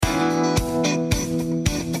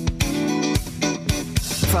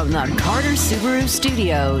From the Carter Subaru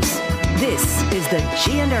Studios, this is the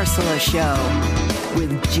G and Ursula Show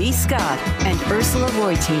with G. Scott and Ursula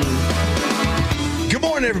Reutin. Good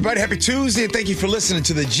morning, everybody. Happy Tuesday, and thank you for listening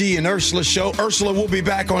to the G and Ursula Show. Ursula will be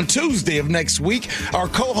back on Tuesday of next week. Our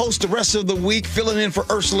co-host the rest of the week, filling in for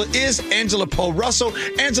Ursula, is Angela Poe Russell.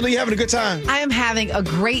 Angela, you having a good time? I am having a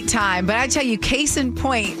great time, but I tell you, case in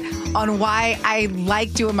point on why I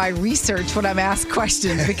like doing my research when I'm asked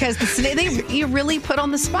questions, because you really put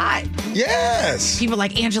on the spot. Yes. People are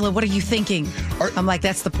like, Angela, what are you thinking? I'm like,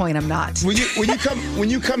 that's the point. I'm not. When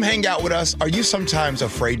you come hang out with us, are you sometimes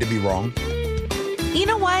afraid to be wrong? You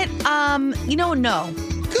know what? No.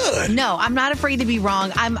 Good. No, I'm not afraid to be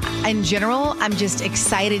wrong. In general, I'm just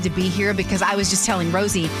excited to be here because I was just telling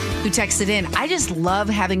Rosie, who texted in, I just love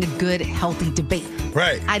having a good, healthy debate.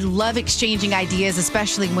 Right. I love exchanging ideas,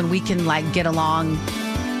 especially when we can get along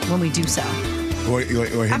when we do so.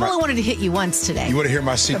 I've only wanted to hit you once today. You want to hear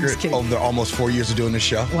my secret of the almost 4 years of doing this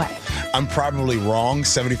show? What? I'm probably wrong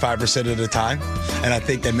 75% of the time, and I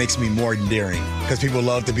think that makes me more endearing because people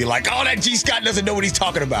love to be like, oh, that G. Scott doesn't know what he's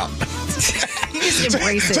talking about. You just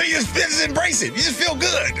embrace it. So you just embrace it. You just feel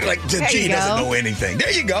good. Like, G doesn't know anything.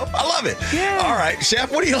 There you go. I love it. Yeah. All right,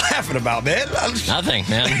 Chef, what are you laughing about, man? Nothing,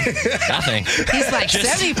 man. Nothing. He's like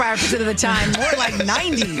 75% of the time, more like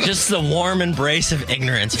 90. Just the warm embrace of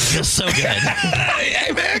ignorance. It feels so good.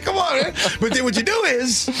 Hey, man, come on, man. But then what you do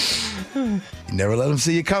is you never let them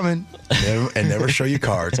see you coming and never show you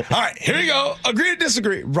cards. All right, here you go. Agree or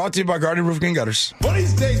disagree. Brought to you by Guardian Roofing and Gutters. One of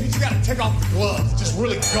these days, we just got to take off the gloves. Just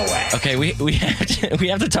really go at it. Okay, we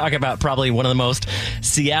have to talk about probably one of the most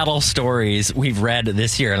Seattle stories we've read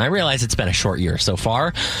this year. And I realize it's been a short year so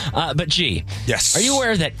far. But, G, yes. Are you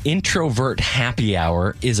aware that Introvert Happy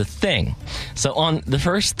Hour is a thing? So on the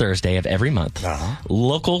first Thursday of every month,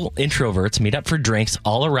 local introverts meet up for drinks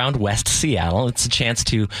all around West Seattle. It's a chance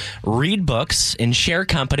to read books and share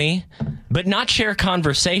company, but not share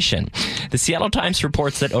conversation. The Seattle Times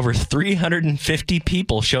reports that over 350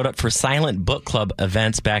 people showed up for silent book club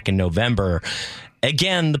events back in November.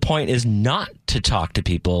 Again, the point is not to talk to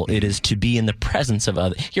people. It is to be in the presence of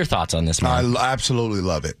others. Your thoughts on this, man? I absolutely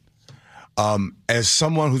love it. As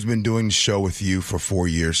someone who's been doing the show with you for 4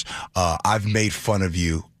 years, I've made fun of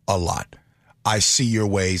you a lot. I see your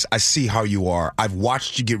ways. I see how you are. I've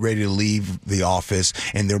watched you get ready to leave the office,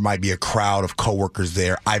 and there might be a crowd of coworkers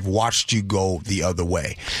there. I've watched you go the other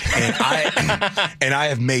way. And I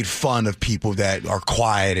have made fun of people that are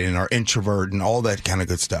quiet and are introvert and all that kind of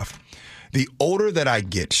good stuff. The older that I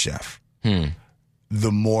get, Chef,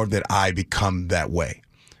 the more that I become that way.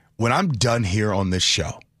 When I'm done here on this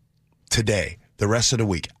show today, the rest of the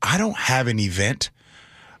week, I don't have an event.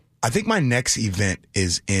 I think my next event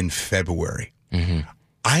is in February. Mm-hmm.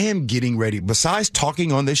 I am getting ready. Besides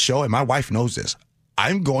talking on this show, and my wife knows this,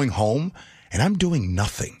 I'm going home and I'm doing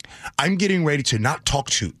nothing. I'm getting ready to not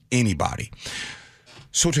talk to anybody.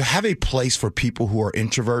 So to have a place for people who are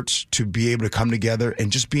introverts to be able to come together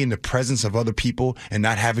and just be in the presence of other people and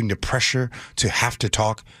not having the pressure to have to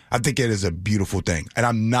talk, I think it is a beautiful thing. And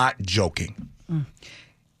I'm not joking.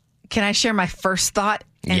 Can I share my first thought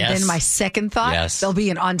and then my second thought? Yes. There'll be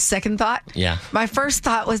an on second thought. Yeah. My first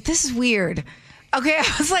thought was, this is weird. Okay,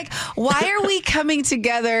 I was like, why are we coming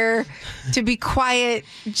together to be quiet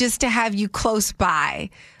just to have you close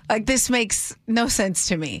by? Like, this makes no sense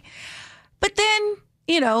to me. But then,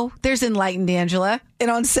 there's enlightened Angela.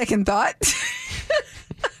 And on second thought,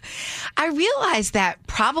 I realized that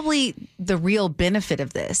probably the real benefit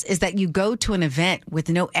of this is that you go to an event with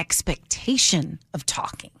no expectation of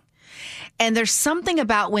talking. And there's something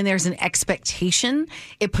about when there's an expectation,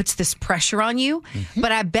 it puts this pressure on you. Mm-hmm.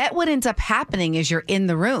 But I bet what ends up happening is you're in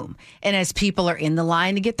the room. And as people are in the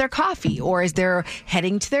line to get their coffee or as they're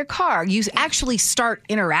heading to their car, you actually start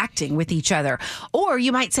interacting with each other. Or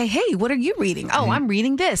you might say, hey, what are you reading? Oh, I'm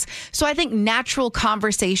reading this. So I think natural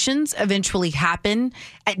conversations eventually happen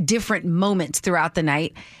at different moments throughout the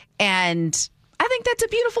night. And I think that's a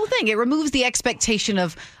beautiful thing. It removes the expectation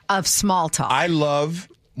of small talk.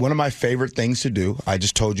 One of my favorite things to do, I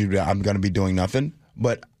just told you that I'm going to be doing nothing,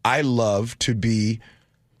 but I love to be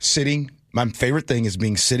sitting. My favorite thing is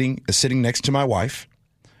sitting next to my wife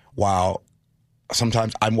while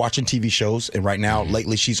sometimes I'm watching TV shows. And right now,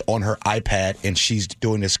 lately, she's on her iPad and she's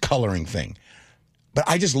doing this coloring thing. But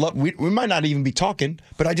I just love, we might not even be talking,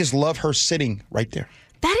 but I just love her sitting right there.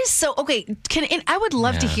 That is so, okay. I would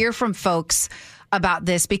love to hear from folks about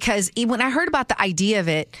this, because when I heard about the idea of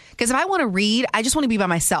it, because if I want to read, I just want to be by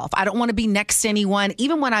myself. I don't want to be next to anyone,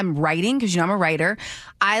 even when I'm writing, because I'm a writer.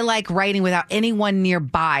 I like writing without anyone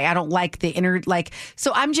nearby. I don't like the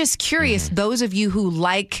so I'm just curious, those of you who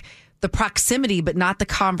like the proximity, but not the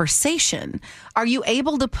conversation. Are you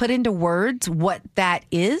able to put into words what that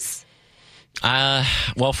is?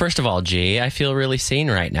 Well, first of all, G, I feel really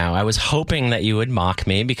seen right now. I was hoping that you would mock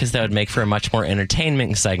me because that would make for a much more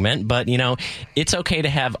entertainment segment. But, it's okay to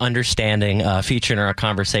have understanding featured in our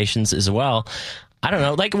conversations as well. I don't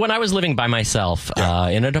know. Like when I was living by myself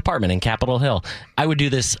in an apartment in Capitol Hill, I would do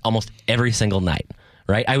this almost every single night.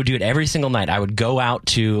 Right? I would do it every single night. I would go out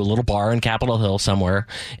to a little bar in Capitol Hill somewhere,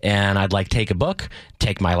 and I'd take a book,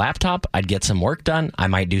 take my laptop, I'd get some work done. I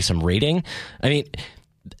might do some reading. I mean,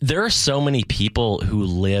 there are so many people who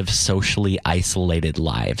live socially isolated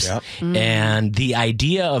lives. Yep. And the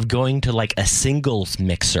idea of going to a singles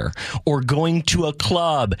mixer or going to a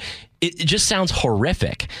club, it just sounds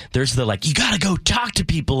horrific. There's the you got to go talk to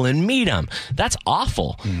people and meet them. That's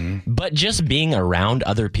awful. Mm-hmm. But just being around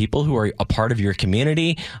other people who are a part of your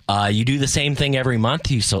community, you do the same thing every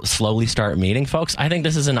month. You slowly start meeting folks. I think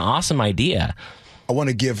this is an awesome idea. I want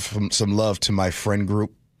to give some love to my friend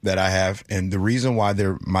group that I have. And the reason why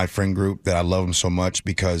they're my friend group, that I love them so much,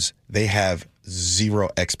 because they have zero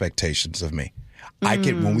expectations of me.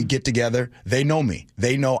 When we get together, they know me.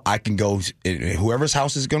 They know I can go, whoever's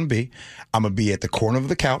house is going to be, I'm going to be at the corner of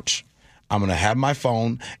the couch. I'm going to have my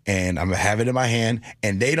phone and I'm going to have it in my hand.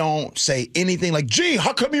 And they don't say anything like, gee,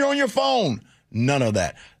 how come you're on your phone? None of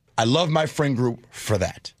that. I love my friend group for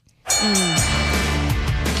that.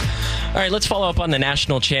 All right, let's follow up on the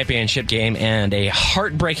national championship game and a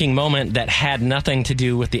heartbreaking moment that had nothing to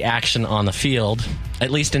do with the action on the field,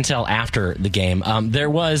 at least until after the game. There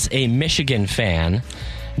was a Michigan fan,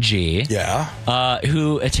 G,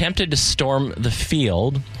 who attempted to storm the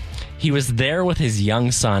field. He was there with his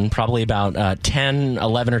young son, probably about 10,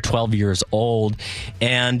 11, or 12 years old,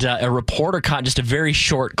 and a reporter caught just a very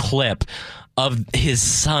short clip of his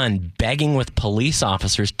son begging with police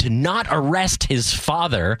officers to not arrest his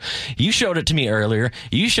father. You showed it to me earlier.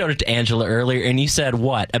 You showed it to Angela earlier, and you said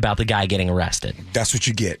what about the guy getting arrested? That's what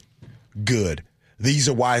you get. Good. These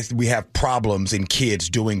are why we have problems in kids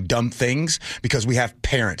doing dumb things, because we have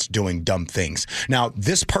parents doing dumb things. Now,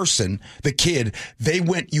 this person, the kid,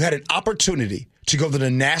 you had an opportunity to go to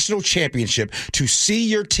the national championship to see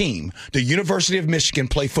your team, the University of Michigan,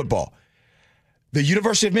 play football. The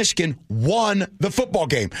University of Michigan won the football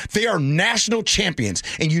game. They are national champions.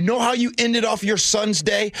 And you know how you ended off your son's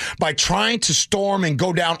day? By trying to storm and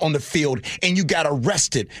go down on the field, and you got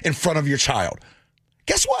arrested in front of your child.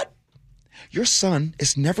 Guess what? Your son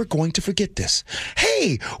is never going to forget this.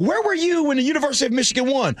 Hey, where were you when the University of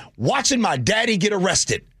Michigan won? Watching my daddy get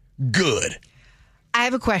arrested. Good. I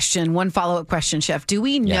have a question, one follow-up question, Chef. Do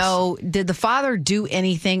we know, did the father do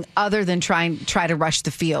anything other than try to rush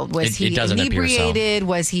the field? Was he inebriated?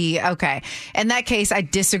 Was he, okay. In that case, I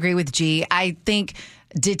disagree with G. I think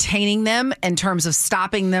detaining them in terms of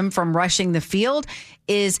stopping them from rushing the field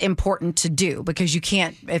is important to do, because you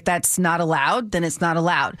can't, if that's not allowed, then it's not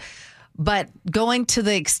allowed. But going to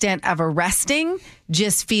the extent of arresting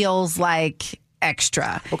just feels like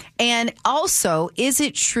extra. Okay. And also, is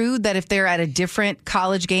it true that if they're at a different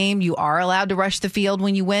college game, you are allowed to rush the field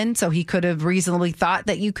when you win? So he could have reasonably thought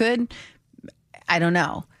that you could? I don't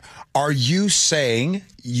know. Are you saying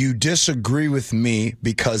you disagree with me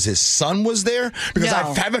because his son was there? Because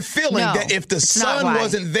I have a feeling that if the son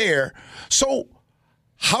wasn't there, so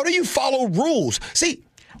how do you follow rules? See,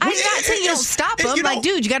 I'm not saying you don't stop him.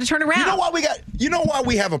 Dude, you got to turn around. You know why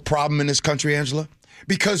we have a problem in this country, Angela?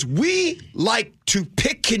 Because we like to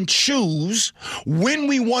pick and choose when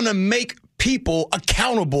we want to make people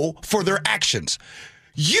accountable for their actions.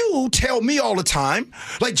 You tell me all the time,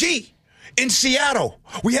 gee, in Seattle,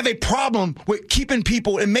 we have a problem with keeping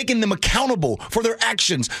people and making them accountable for their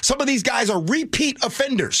actions. Some of these guys are repeat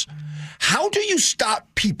offenders. How do you stop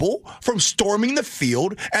people from storming the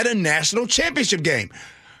field at a national championship game?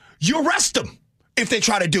 You arrest them if they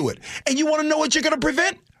try to do it. And you want to know what you're going to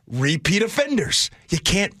prevent? Repeat offenders. You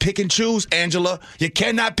can't pick and choose, Angela. You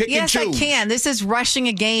cannot pick and choose. Yes, I can. This is rushing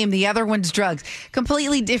a game. The other one's drugs.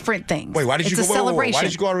 Completely different things. Wait, why did you go? Why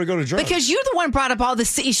did you go out and go to drugs? Because you're the one who brought up all the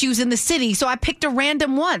issues in the city, so I picked a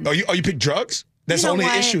random one. Oh, you picked drugs? That's the only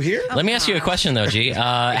issue here? Let me ask you a question, though, G.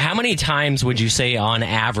 How many times would you say, on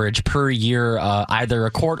average, per year, either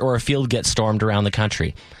a court or a field gets stormed around the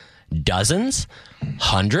country? Dozens?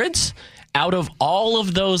 Hundreds? out of all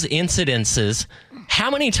of those incidences, how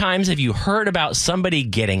many times have you heard about somebody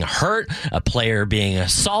getting hurt, a player being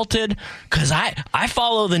assaulted? Because I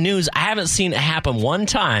follow the news. I haven't seen it happen one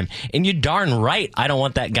time. And you're darn right I don't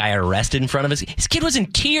want that guy arrested in front of his kid was in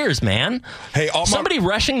tears, man. Hey, somebody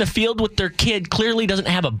rushing the field with their kid clearly doesn't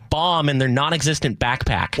have a bomb in their non-existent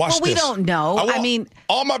backpack. Watch we this. don't know. I mean,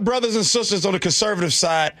 all my brothers and sisters on the conservative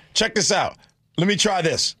side, check this out. Let me try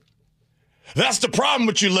this. That's the problem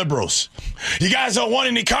with you liberals. You guys don't want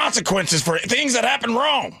any consequences for things that happen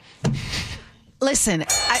wrong. listen,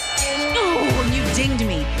 you dinged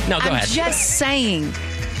me. No, go ahead. I'm just saying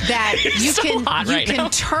that you so can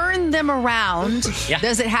turn them around. Yeah.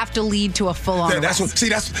 Does it have to lead to a full-on arrest?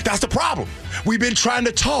 That's the problem. We've been trying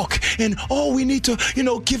to talk, and we need to,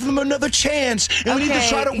 give them another chance, and we need to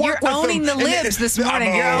try to work with them. You're owning the libs this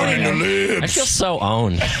morning. You're owning the libs. I feel so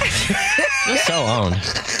owned. I feel so owned.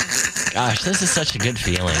 Gosh, this is such a good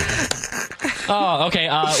feeling. Oh, okay.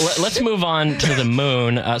 Let's move on to the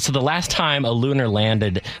moon. So the last time a lunar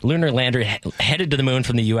lander headed to the moon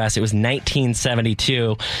from the U.S., it was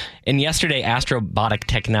 1972. And yesterday, Astrobotic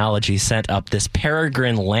Technology sent up this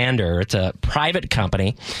Peregrine lander. It's a private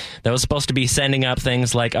company that was supposed to be sending up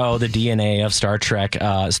things like, the DNA of Star Trek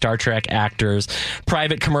actors,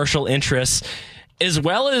 private commercial interests, as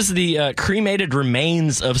well as the cremated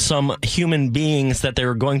remains of some human beings that they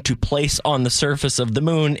were going to place on the surface of the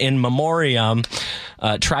moon in memoriam.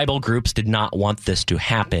 Tribal groups did not want this to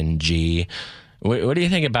happen, G. What do you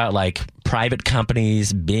think about, private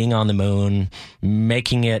companies being on the moon,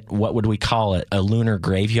 making it, what would we call it, a lunar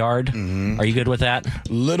graveyard? Mm-hmm. Are you good with that?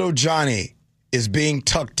 Little Johnny is being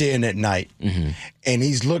tucked in at night, and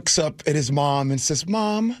he looks up at his mom and says,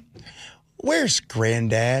 "Mom, where's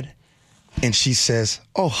Granddad?" And she says,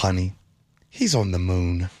 "Oh, honey, he's on the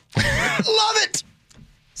moon." Love it.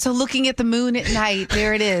 So looking at the moon at night,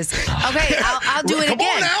 there it is. Okay, I'll do it Come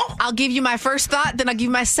again. on now. I'll give you my first thought, then I'll give you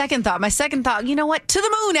my second thought. My second thought, you know what? To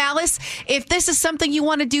the moon, Alice. If this is something you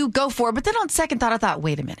want to do, go for it. But then on second thought, I thought,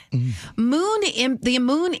 wait a minute. The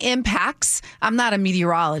moon impacts. I'm not a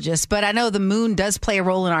meteorologist, but I know the moon does play a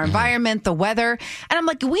role in our environment, the weather. And I'm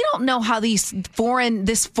like, we don't know how this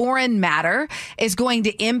foreign matter is going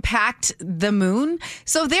to impact the moon.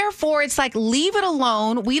 So therefore, it's like, leave it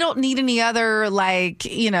alone. We don't need any other,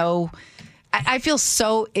 I feel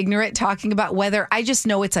so ignorant talking about weather. I just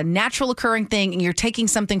know it's a natural occurring thing, and you're taking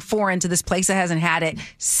something foreign to this place that hasn't had it.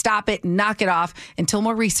 Stop it, knock it off until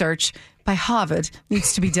more research by Harvard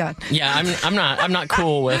needs to be done. Yeah, I'm not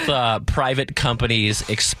cool with private companies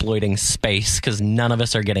exploiting space, because none of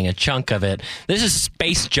us are getting a chunk of it. This is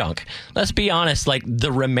space junk. Let's be honest.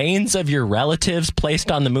 The remains of your relatives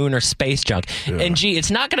placed on the moon are space junk. Yeah. And gee,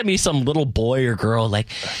 it's not going to be some little boy or girl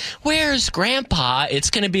where's Grandpa?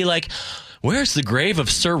 It's going to be where's the grave of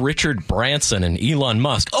Sir Richard Branson and Elon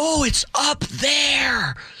Musk? Oh, it's up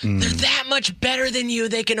there. They're that much better than you.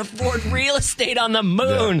 They can afford real estate on the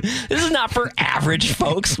moon. Yeah. This is not for average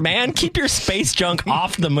folks, man. Keep your space junk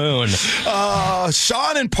off the moon.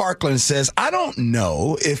 Sean in Parkland says, I don't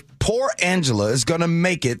know if poor Angela is going to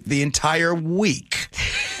make it the entire week.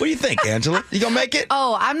 What do you think, Angela? You going to make it?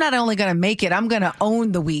 Oh, I'm not only going to make it, I'm going to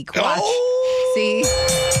own the week. Watch. Oh. See?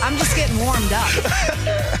 I'm just getting warmed up.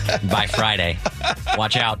 By Friday.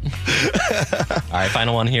 Watch out. All right,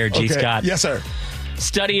 final one here. G. Scott. Yes, sir.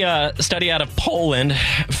 Study out of Poland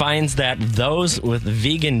finds that those with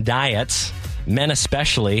vegan diets, men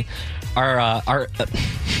especially, are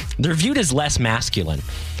they're viewed as less masculine,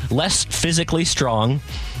 less physically strong.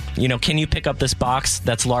 Can you pick up this box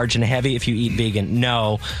that's large and heavy if you eat vegan?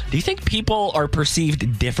 No. Do you think people are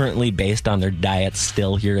perceived differently based on their diets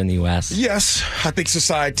still here in the U.S.? Yes. I think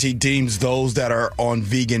society deems those that are on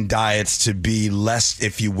vegan diets to be less,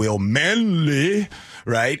 if you will, manly,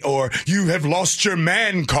 right? Or you have lost your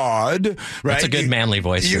man card, right? That's a good manly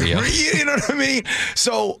voice for you. You know what I mean?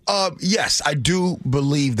 So, yes, I do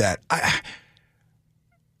believe that.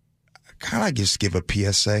 Can I just give a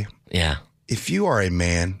PSA? Yeah. If you are a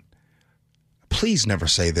man, please never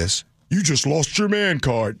say this. You just lost your man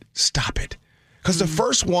card. Stop it. Because the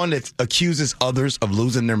first one that accuses others of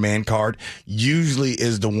losing their man card usually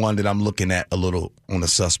is the one that I'm looking at a little on the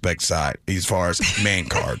suspect side as far as man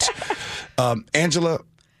cards. Angela,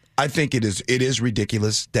 I think it is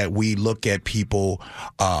ridiculous that we look at people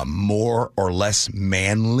more or less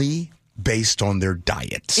manly based on their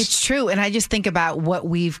diets. It's true. And I just think about what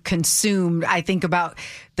we've consumed. I think about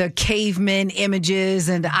caveman images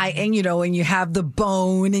and you have the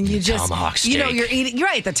bone and you just tomahawk steak. You're eating. You're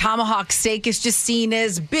right. The tomahawk steak is just seen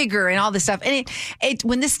as bigger and all this stuff. And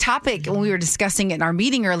when we were discussing it in our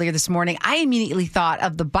meeting earlier this morning, I immediately thought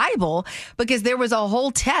of the Bible because there was a whole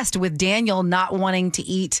test with Daniel not wanting to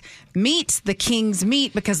eat meat, the king's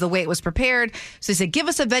meat, because the way it was prepared. So he said, give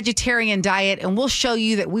us a vegetarian diet and we'll show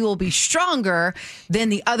you that we will be stronger than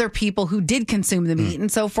the other people who did consume the meat.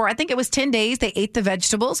 And so for, I think it was 10 days, they ate the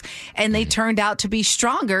vegetables and they turned out to be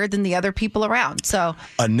stronger than the other people around. So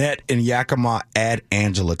Annette and Yakima, add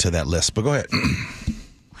Angela to that list. But go ahead.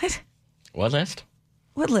 What list?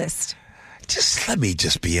 What list? Just let me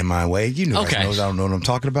just be in my way. You know, Okay. I don't know what I'm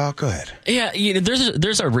talking about. Go ahead. Yeah,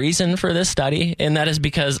 there's a reason for this study, and that is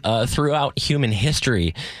because throughout human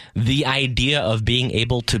history, the idea of being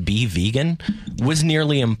able to be vegan was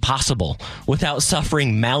nearly impossible without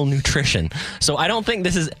suffering malnutrition. So I don't think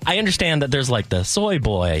I understand that there's like the soy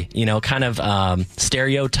boy, kind of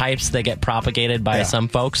stereotypes that get propagated by some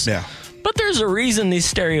folks. Yeah. But there's a reason these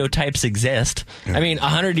stereotypes exist. I mean,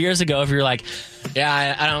 100 years ago, if you're like,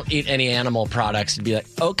 yeah, I don't eat any animal products, it'd be like,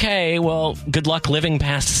 okay, well, good luck living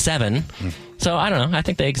past 7. So I don't know. I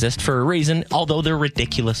think they exist for a reason, although they're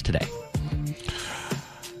ridiculous today.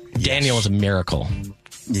 Yes. Daniel is a miracle.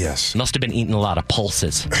 Yes. Must have been eating a lot of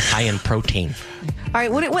pulses, high in protein. All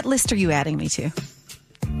right, what list are you adding me to?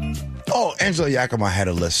 Oh, Angela Yakima had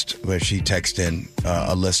a list where she texted in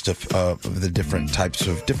a list of the different types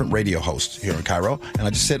of different radio hosts here in Cairo, and I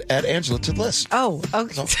just said add Angela to the list. Oh,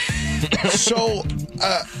 okay. So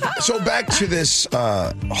back to this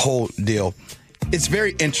whole deal. It's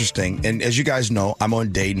very interesting, and as you guys know, I'm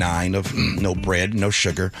on day 9 of no bread, no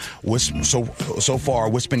sugar. So far,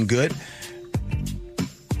 what's been good?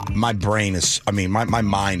 My mind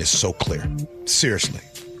is so clear. Seriously.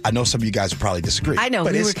 I know some of you guys would probably disagree. I know,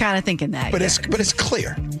 we were kind of thinking that. But it's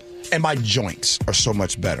clear. And my joints are so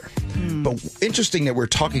much better. But interesting that we're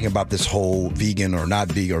talking about this whole vegan or not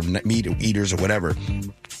vegan or meat eaters or whatever.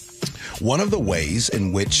 One of the ways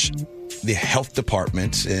in which the health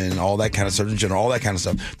department and all that kind of stuff, in general, all that kind of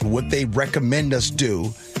stuff, what they recommend us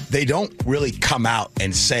do, they don't really come out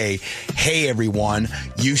and say, hey, everyone,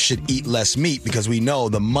 you should eat less meat because we know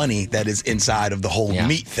the money that is inside of the whole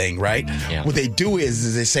meat thing, right? Yeah. What they do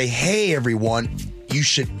is they say, hey, everyone, you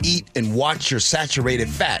should eat and watch your saturated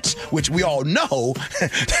fats, which we all know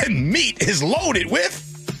that meat is loaded with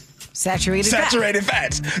saturated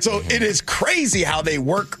fats. So it is crazy how they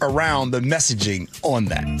work around the messaging on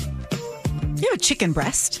that. You have a chicken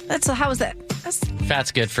breast. How is that?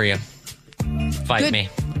 Fat's good for you. Fight me.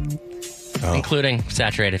 Oh. Including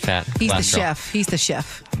saturated fat. He's cholesterol. the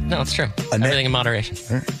chef. No, it's true. Annette, everything in moderation.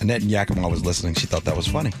 Annette and Yakima was listening. She thought that was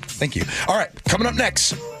funny. Thank you. All right, coming up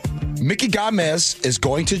next, Micki Gamez is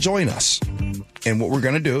going to join us. And what we're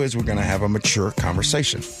going to do is we're going to have a mature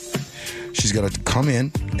conversation. She's going to come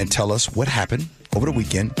in and tell us what happened over the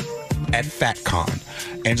weekend at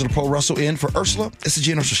FatCon. Angela Poe Russell in for Ursula. It's the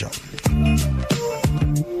G and Ursula Show.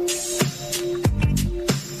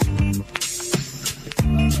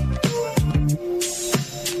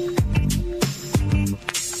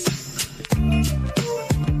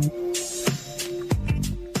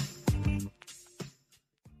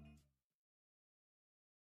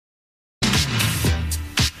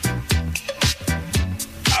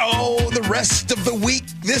 Rest of the week,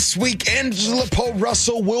 this week, Angela Poe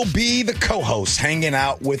Russell will be the co-host hanging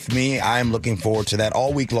out with me. I am looking forward to that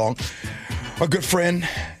all week long. Our good friend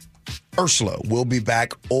Ursula will be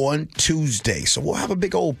back on Tuesday. So we'll have a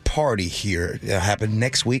big old party here. It'll happen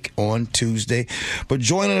next week on Tuesday. But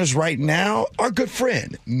joining us right now, our good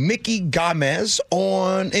friend Micki Gamez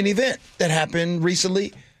on an event that happened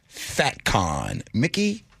recently, FatCon.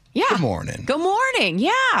 Micki, yeah. Good morning. Good morning.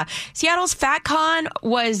 Yeah. Seattle's FatCon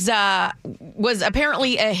was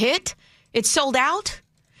apparently a hit. It sold out.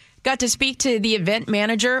 Got to speak to the event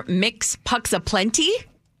manager, Mix Pucks Aplenty.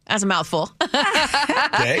 That's a mouthful.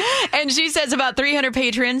 Okay. And she says about 300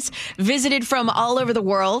 patrons visited from all over the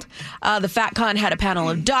world. The FatCon had a panel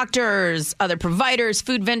of doctors, other providers,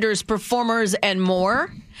 food vendors, performers, and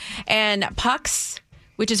more. And Pucks,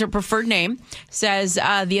 which is her preferred name, says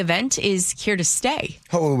the event is here to stay.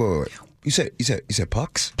 Oh, wait. You said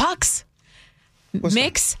Pucks? Pucks. What's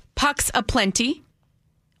Mix Pucks Aplenty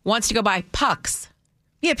wants to go by Pucks.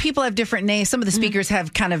 Yeah, people have different names. Some of the speakers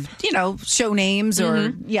have kind of, show names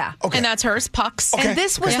or, yeah. Okay. And that's hers, Pucks. Okay. And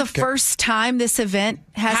this was the first time this event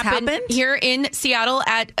has happened? Here in Seattle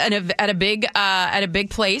at a big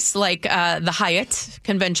place like the Hyatt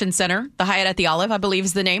Convention Center. The Hyatt at the Olive, I believe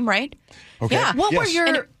is the name, right? Okay. Yeah. What were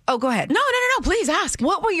your... Oh, go ahead. No. Please ask.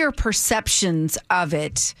 What were your perceptions of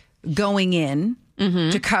it going in?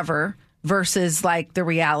 to cover versus like the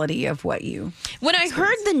reality of what you. When I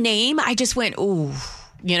heard the name, I just went, ooh,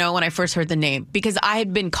 when I first heard the name, because I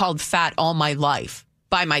had been called fat all my life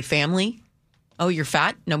by my family. Oh, you're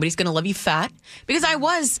fat. Nobody's going to love you fat. Because I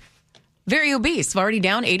was very obese, already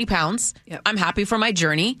down 80 pounds. Yep. I'm happy for my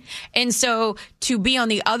journey. And so to be on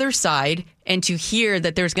the other side and to hear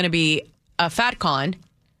that there's going to be a FatCon,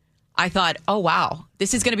 I thought, oh, wow,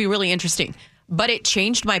 this is going to be really interesting. But it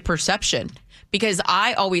changed my perception, because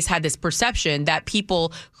I always had this perception that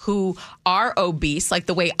people who are obese, like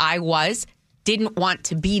the way I was, didn't want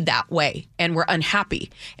to be that way and were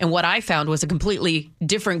unhappy. And what I found was a completely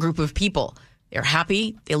different group of people. They're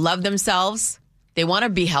happy. They love themselves. They want to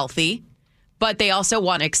be healthy, but they also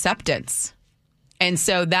want acceptance. And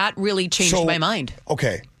so that really changed my mind.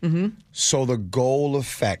 Okay. So the goal of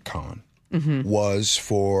FatCon was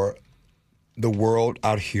for the world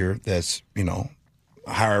out here that's,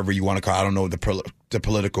 however you want to call it, I don't know the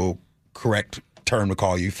political correct term to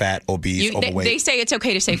call you, fat, obese, overweight. They say it's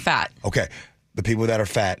okay to say fat. Okay. The people that are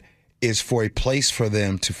fat is for a place for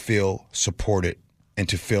them to feel supported and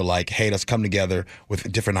to feel like, hey, let's come together with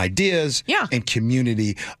different ideas and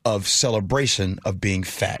community of celebration of being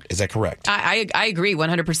fat. Is that correct? I agree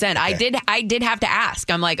 100%. Okay. I did have to ask.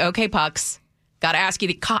 I'm like, okay, Pucks, got to ask you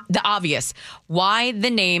the obvious. Why the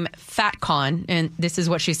name FatCon? And this is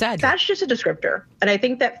what she said. Fat's just a descriptor. And I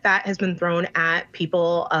think that fat has been thrown at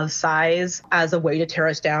people of size as a way to tear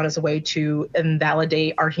us down, as a way to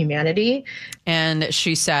invalidate our humanity. And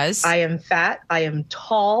she says, I am fat. I am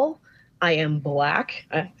tall. I am black.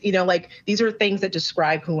 These are things that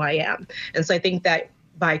describe who I am. And so I think that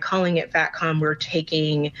by calling it FatCon, we're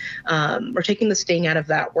taking the sting out of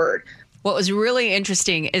that word. What was really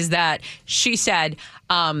interesting is that she said,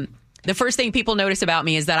 the first thing people notice about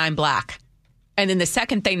me is that I'm black. And then the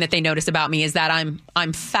second thing that they notice about me is that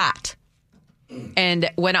I'm fat.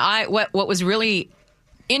 And what was really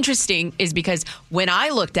interesting is because when I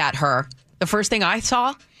looked at her, the first thing I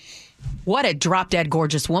saw, what a drop dead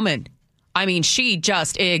gorgeous woman. I mean, she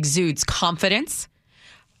just exudes confidence.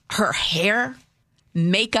 Her hair,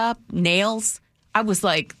 makeup, nails. I was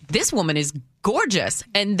like, this woman is gorgeous.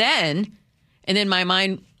 And then my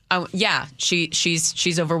mind,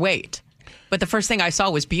 she's overweight. But the first thing I saw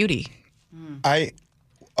was beauty.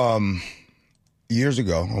 Years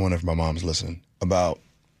ago, I wonder if my mom's listening, about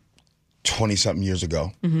 20-something years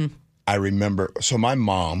ago, I remember, so my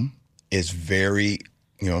mom is very,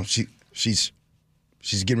 she's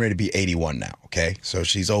getting ready to be 81 now, okay? So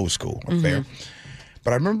she's old school, fair.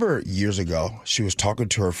 But I remember years ago, she was talking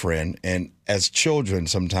to her friend, and as children,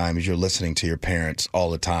 sometimes you're listening to your parents all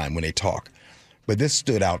the time when they talk. But this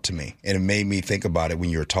stood out to me, and it made me think about it when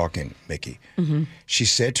you were talking, Micki. She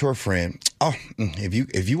said to her friend, oh,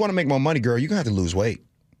 if you want to make more money, girl, you're going to have to lose weight.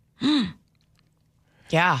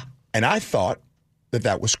 Yeah. And I thought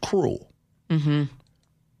that was cruel.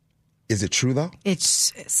 Is it true, though?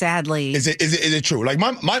 It's sadly. Is it true? Like,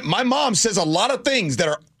 my mom says a lot of things that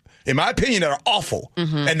are, in my opinion, that are awful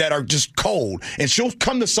and that are just cold. And she'll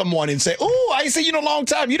come to someone and say, oh, I ain't seen you in a long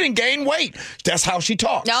time. You didn't gain weight. That's how she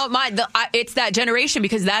talks. No, it's that generation,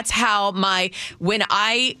 because that's how when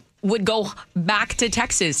I would go back to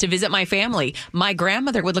Texas to visit my family, my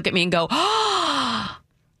grandmother would look at me and go, oh,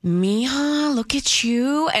 Mija, look at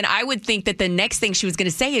you. And I would think that the next thing she was going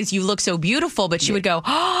to say is, you look so beautiful. But she would go,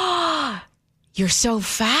 oh, you're so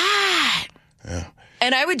fat. Yeah.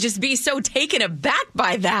 And I would just be so taken aback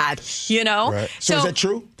by that, Right. So is that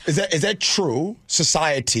true? Is that true?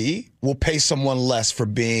 Society will pay someone less for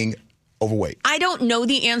being overweight? I don't know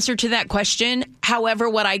the answer to that question. However,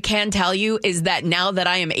 what I can tell you is that now that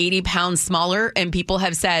I am 80 pounds smaller and people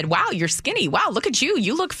have said, wow, you're skinny. Wow, look at you.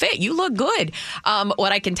 You look fit. You look good.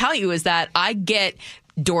 What I can tell you is that I get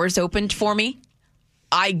doors opened for me.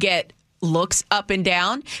 I get looks up and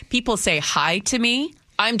down. People say hi to me.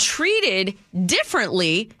 I'm treated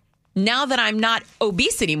differently now that I'm not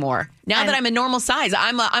obese anymore. Now that I'm a normal size,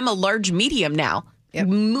 I'm a large medium now,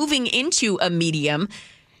 moving into a medium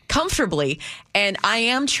comfortably, and I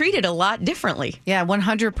am treated a lot differently. Yeah,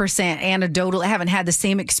 100% anecdotal. I haven't had the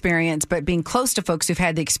same experience, but being close to folks who've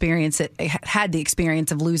had the experience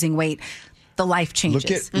of losing weight, the life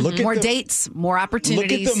changes. Look at more dates, more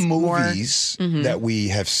opportunities. Look at the movies that we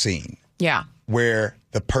have seen. Yeah, where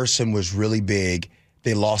the person was really big.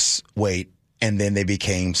 They lost weight, and then they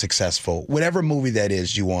became successful. Whatever movie that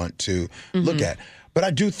is you want to look at. But I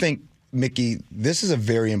do think Micki, this is a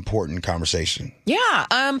very important conversation. Yeah.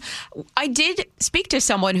 I did speak to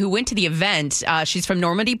someone who went to the event. She's from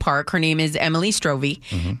Normandy Park. Her name is Emily Strovey.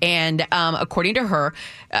 And according to her,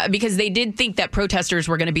 because they did think that protesters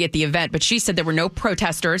were going to be at the event, but she said there were no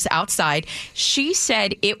protesters outside. She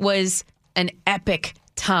said it was an epic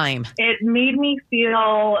time. It made me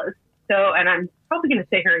feel so, and I'm probably going to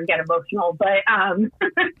sit here and get emotional, but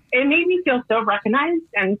it made me feel so recognized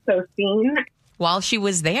and so seen. While she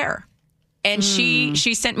was there. And she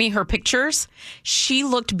sent me her pictures. She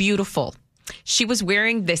looked beautiful. She was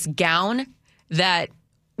wearing this gown that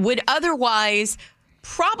would otherwise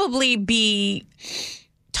probably be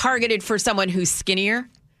targeted for someone who's skinnier.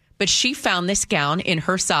 But she found this gown in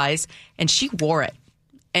her size and she wore it.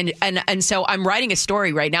 And so I'm writing a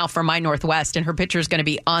story right now for My Northwest, and her picture is going to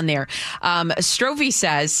be on there. Strovey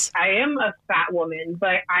says, I am a fat woman,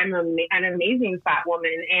 but I'm an amazing fat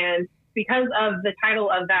woman. And because of the title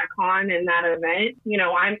of that con and that event, you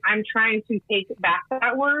know, I'm trying to take back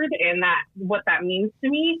that word and that what that means to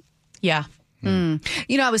me. Yeah. You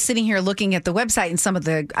know, I was sitting here looking at the website and some of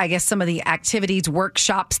the activities,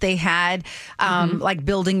 workshops they had, like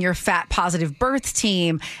building your fat positive birth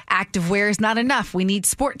team. Activewear is not enough. We need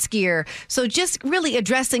sports gear. So just really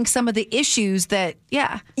addressing some of the issues that,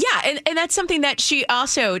 Yeah, and that's something that she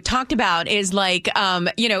also talked about is like,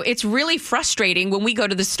 you know, it's really frustrating when we go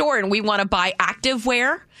to the store and we want to buy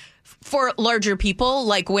activewear for larger people,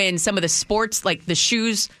 like when some of the sports, like the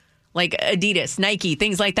shoes, like Adidas, Nike,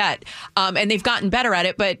 things like that. And they've gotten better at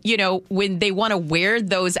it. But, you know, when they want to wear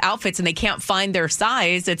those outfits and they can't find their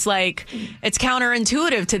size, it's like, it's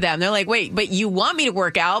counterintuitive to them. They're like, wait, but you want me to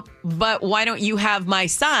work out, but why don't you have my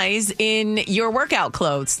size in your workout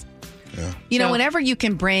clothes? Yeah. you know, whenever you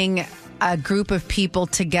can bring a group of people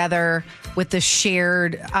together with a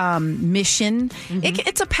shared mission,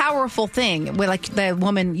 it's a powerful thing. Where, like the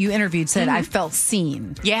woman you interviewed said, I felt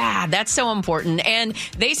seen. Yeah, that's so important. And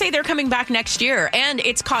they say they're coming back next year, and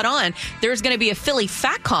it's caught on. There's going to be a Philly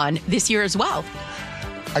FatCon this year as well.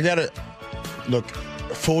 I got to look,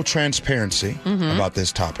 full transparency about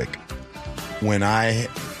this topic. When I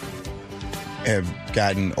have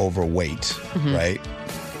gotten overweight, right,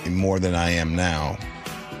 more than I am now,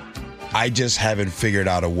 I just haven't figured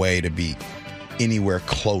out a way to be anywhere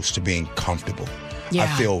close to being comfortable. Yeah. I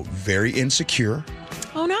feel very insecure.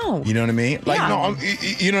 Oh, no. You know what I mean? Like, Yeah. no,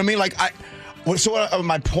 you know what I mean? Like,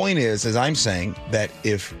 my point is I'm saying that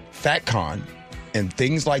if FatCon and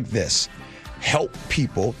things like this help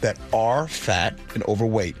people that are fat and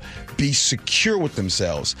overweight be secure with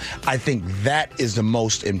themselves, I think that is the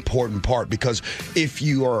most important part, because if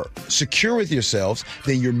you are secure with yourselves,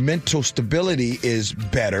 then your mental stability is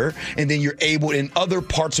better, and then you're able in other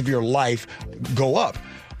parts of your life go up.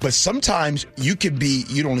 But sometimes you don't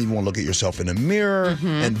even want to look at yourself in the mirror,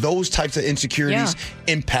 and those types of insecurities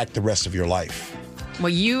impact the rest of your life. Well,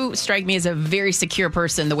 you strike me as a very secure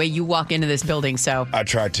person the way you walk into this building, so I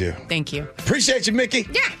try to. thank you. Appreciate you, Micki.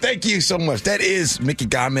 Yeah. Thank you so much. That is Micki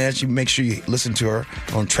Gamez. You make sure you listen to her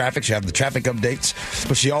on traffic. She have the traffic updates,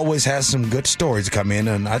 but she always has some good stories come in,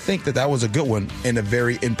 and I think that was a good one and a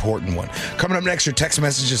very important one. Coming up next, your text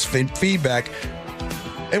messages, feedback,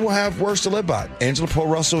 and we'll have words to live by. Angela Poe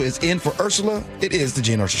Russell is in for Ursula. It is the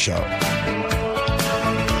Gene Ursula Show.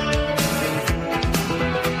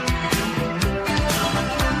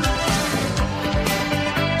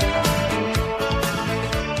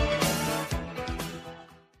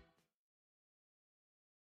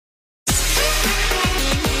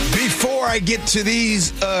 Before I get to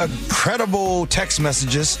these credible text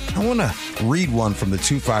messages, I want to read one from the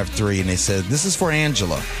 253, and they said, this is for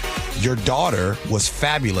Angela. Your daughter was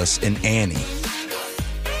fabulous in Annie.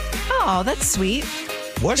 Oh, that's sweet.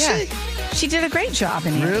 Was she? She did a great job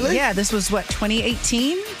in it. Really? Yeah, this was what,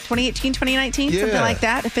 2019, 2019, something Yeah. like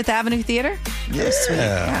that at Fifth Avenue Theater. That was sweet.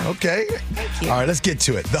 Yeah. Okay. Thank you. All right, let's get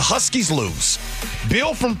to it. The Huskies lose.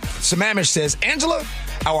 Bill from Sammamish says, Angela,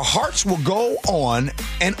 our hearts will go on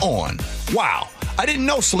and on. Wow. I didn't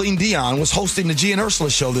know Celine Dion was hosting the G and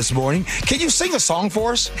Ursula show this morning. Can you sing a song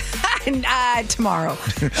for us? Tomorrow.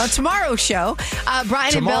 Tomorrow's show.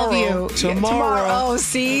 Brian Tomorrow. in Bellevue. Tomorrow. Oh,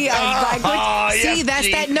 see? See, that's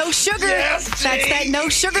G. that no sugar. Yes, That's G. that no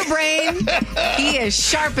sugar brain. He is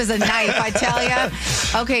sharp as a knife, I tell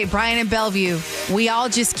you. Okay, Brian in Bellevue. We all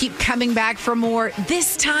just keep coming back for more.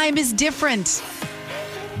 This time is different.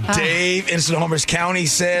 Dave in Snohomish County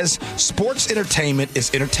says, sports entertainment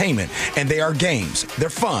is entertainment, and they are games. They're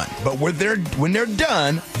fun, but when they're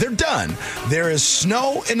done, they're done. There is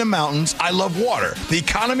snow in the mountains. I love water. The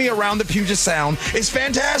economy around the Puget Sound is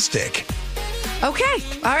fantastic. Okay.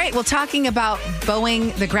 All right. Well, talking about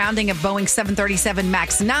Boeing, the grounding of Boeing 737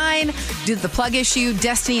 MAX 9 due to the plug issue,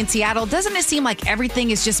 Destiny in Seattle, doesn't it seem like everything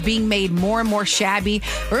is just being made more and more shabby?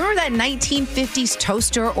 Remember that 1950s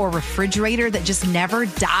toaster or refrigerator that just never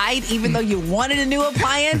died, even though you wanted a new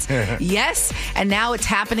appliance? Yes. And now it's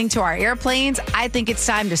happening to our airplanes. I think it's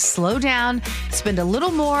time to slow down, spend a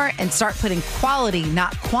little more, and start putting quality,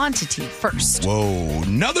 not quantity, first. Whoa.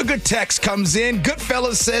 Another good text comes in.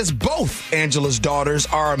 Goodfellas says both Angela's daughters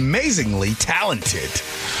are amazingly talented.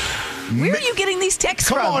 Where are you getting these texts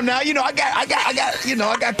Come from? on now, I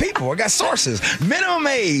got people, I got sources. Minimum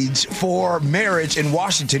age for marriage in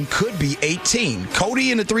Washington could be 18.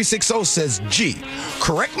 Cody in the 360 says, G,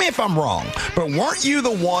 correct me if I'm wrong, but weren't you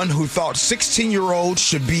the one who thought 16-year-olds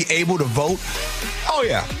should be able to vote? Oh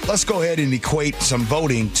yeah, let's go ahead and equate some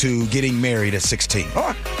voting to getting married at 16. All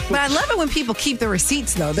right. But I love it when people keep the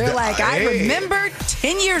receipts, though. They're like, I remember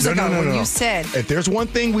 10 years ago when you said. If there's one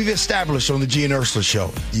thing we've established on the G and Ursula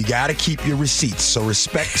show, you got to keep your receipts. So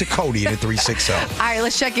respect to Cody in the 360. All right,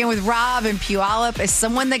 let's check in with Rob in Puyallup. As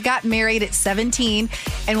someone that got married at 17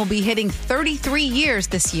 and will be hitting 33 years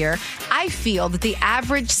this year, I feel that the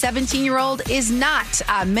average 17-year-old is not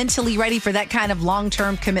mentally ready for that kind of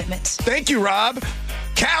long-term commitment. Thank you, Rob.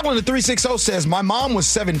 Cal in the 360 says, my mom was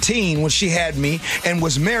 17 when she had me and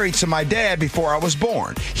was married to my dad before I was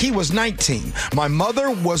born. He was 19. My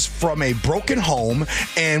mother was from a broken home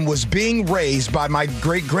and was being raised by my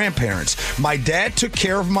great-grandparents. My dad took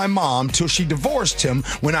care of my mom till she divorced him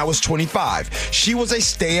when I was 25. She was a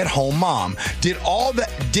stay-at-home mom. Did all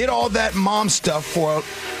that mom stuff for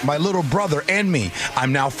my little brother and me.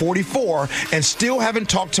 I'm now 44 and still haven't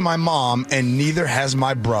talked to my mom, and neither has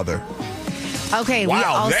my brother. Okay.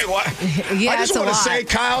 Wow. Yeah, I just want to say,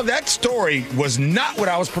 Kyle, that story was not what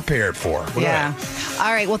I was prepared for. Yeah.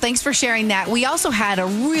 All right. Well, thanks for sharing that. We also had a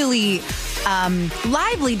really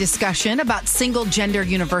lively discussion about single gender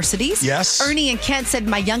universities. Yes. Ernie and Kent said,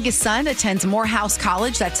 my youngest son attends Morehouse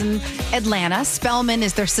College. That's in Atlanta. Spelman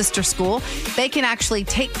is their sister school. They can actually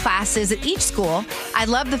take classes at each school. I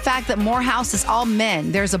love the fact that Morehouse is all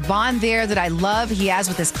men. There's a bond there that I love he has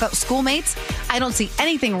with his schoolmates. I don't see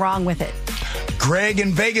anything wrong with it. Greg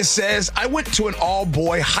in Vegas says, I went to an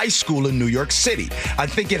all-boy high school in New York City. I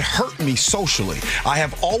think it hurt me socially. I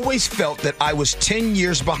have always felt that I was 10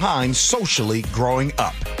 years behind socially growing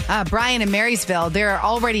up. Brian in Marysville, there are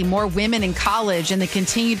already more women in college, and the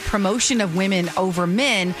continued promotion of women over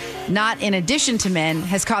men, not in addition to men,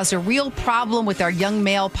 has caused a real problem with our young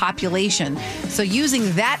male population. So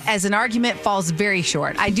using that as an argument falls very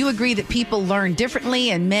short. I do agree that people learn differently,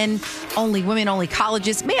 and men-only, women-only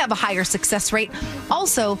colleges may have a higher success rate.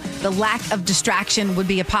 Also, the lack of distraction would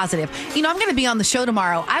be a positive. I'm going to be on the show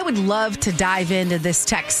tomorrow. I would love to dive into this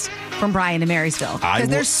text from Brian in Marysville, because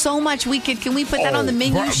there's so much can we put that on the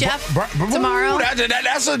menu, Chef, tomorrow?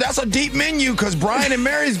 That's a deep menu, because Brian in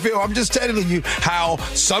Marysville, I'm just telling you how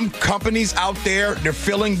some companies out there, they're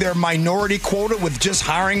filling their minority quota with just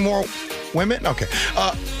hiring more women. Okay.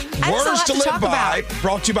 Words to live by,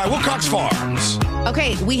 brought to you by Wilcox Farms.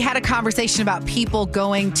 Okay, we had a conversation about people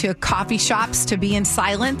going to coffee shops to be in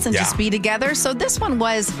silence and just be together. So this one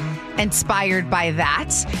was inspired by that.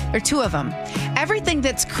 There are two of them. Everything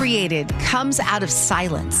that's created comes out of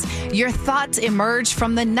silence. Your thoughts emerge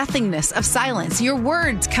from the nothingness of silence. Your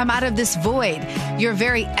words come out of this void. Your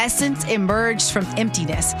very essence emerged from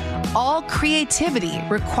emptiness. All creativity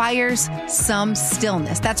requires some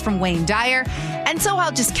stillness. That's from Wayne Dyer. And so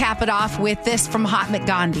I'll just cap it off with this from Mahatma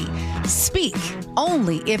Gandhi. Speak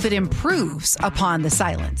only if it improves upon the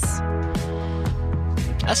silence.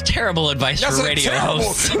 That's terrible advice for radio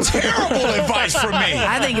hosts. Terrible advice from me.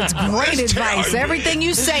 I think it's great advice. Everything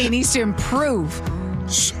you say needs to improve.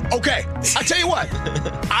 Okay, I'll tell you what.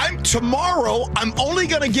 Tomorrow, I'm only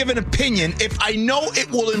going to give an opinion if I know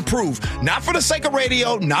it will improve. Not for the sake of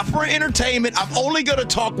radio, not for entertainment. I'm only going to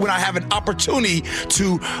talk when I have an opportunity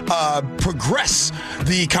to progress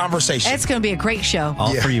the conversation. It's going to be a great show.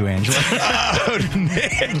 All for you, Angela.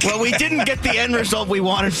 Nick. Well, we didn't get the end result we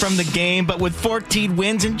wanted from the game, but with 14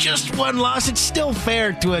 wins and just one loss, it's still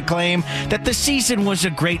fair to acclaim that the season was a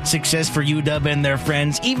great success for UW and their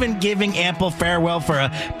friends, even giving ample farewell for a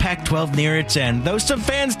Pac-12 near its end. Though some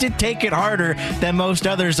fans did take it harder than most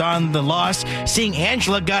others on the loss, seeing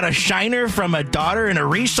Angela got a shiner from a daughter in a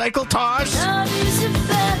recycle toss.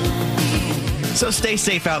 So stay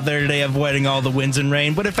safe out there today, avoiding all the winds and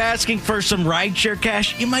rain. But if asking for some rideshare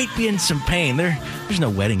cash, you might be in some pain. There's no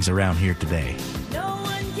weddings around here today.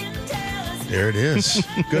 There it is.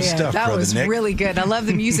 Good stuff, that brother was Nick. really good. I love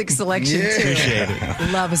the music selection, too. Appreciate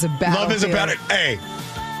it. Love is a battlefield. Love is a battle. Hey,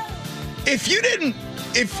 if you didn't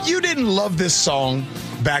if you didn't love this song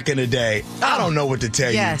back in the day, I don't know what to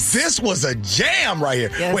tell you. This was a jam right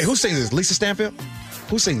here. Wait, who sings this? Lisa Stanfield?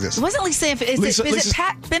 Who sings this? It wasn't Lisa Stanfield. Is it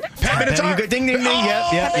Pat Benatar? Pat Benatar. Ding, ding, ding.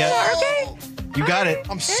 Yep. Okay. You got it.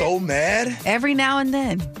 I'm so mad. Every now and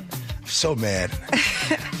then. So mad.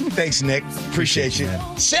 Thanks, Nick. Appreciate you.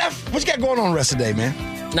 Chef, what you got going on the rest of the day, man?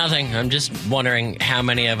 Nothing. I'm just wondering how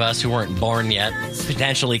many of us who weren't born yet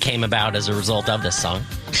potentially came about as a result of this song.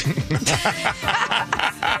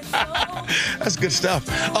 That's good stuff.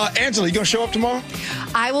 Angela, you gonna show up tomorrow?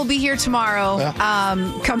 I will be here tomorrow.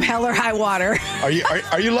 Come hell or high water. Are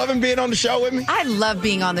you loving being on the show with me? I love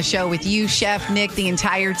being on the show with you, Chef, Nick, the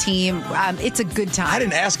entire team. It's a good time. I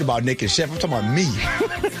didn't ask about Nick and Chef. I'm talking about me.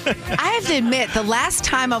 I have to admit, the last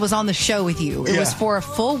time I was on the show with you, it was for a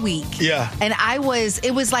full week. Yeah. And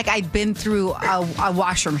it was like I'd been through a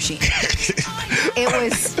washer machine. It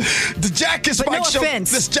was the Jack and Spike show.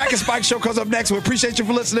 Offense. This Jack and Spike show comes up next. We appreciate you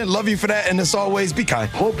for listening. Love you for that. And as always, be kind.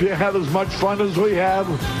 Hope you had as much fun as we have.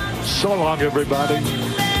 So long, everybody.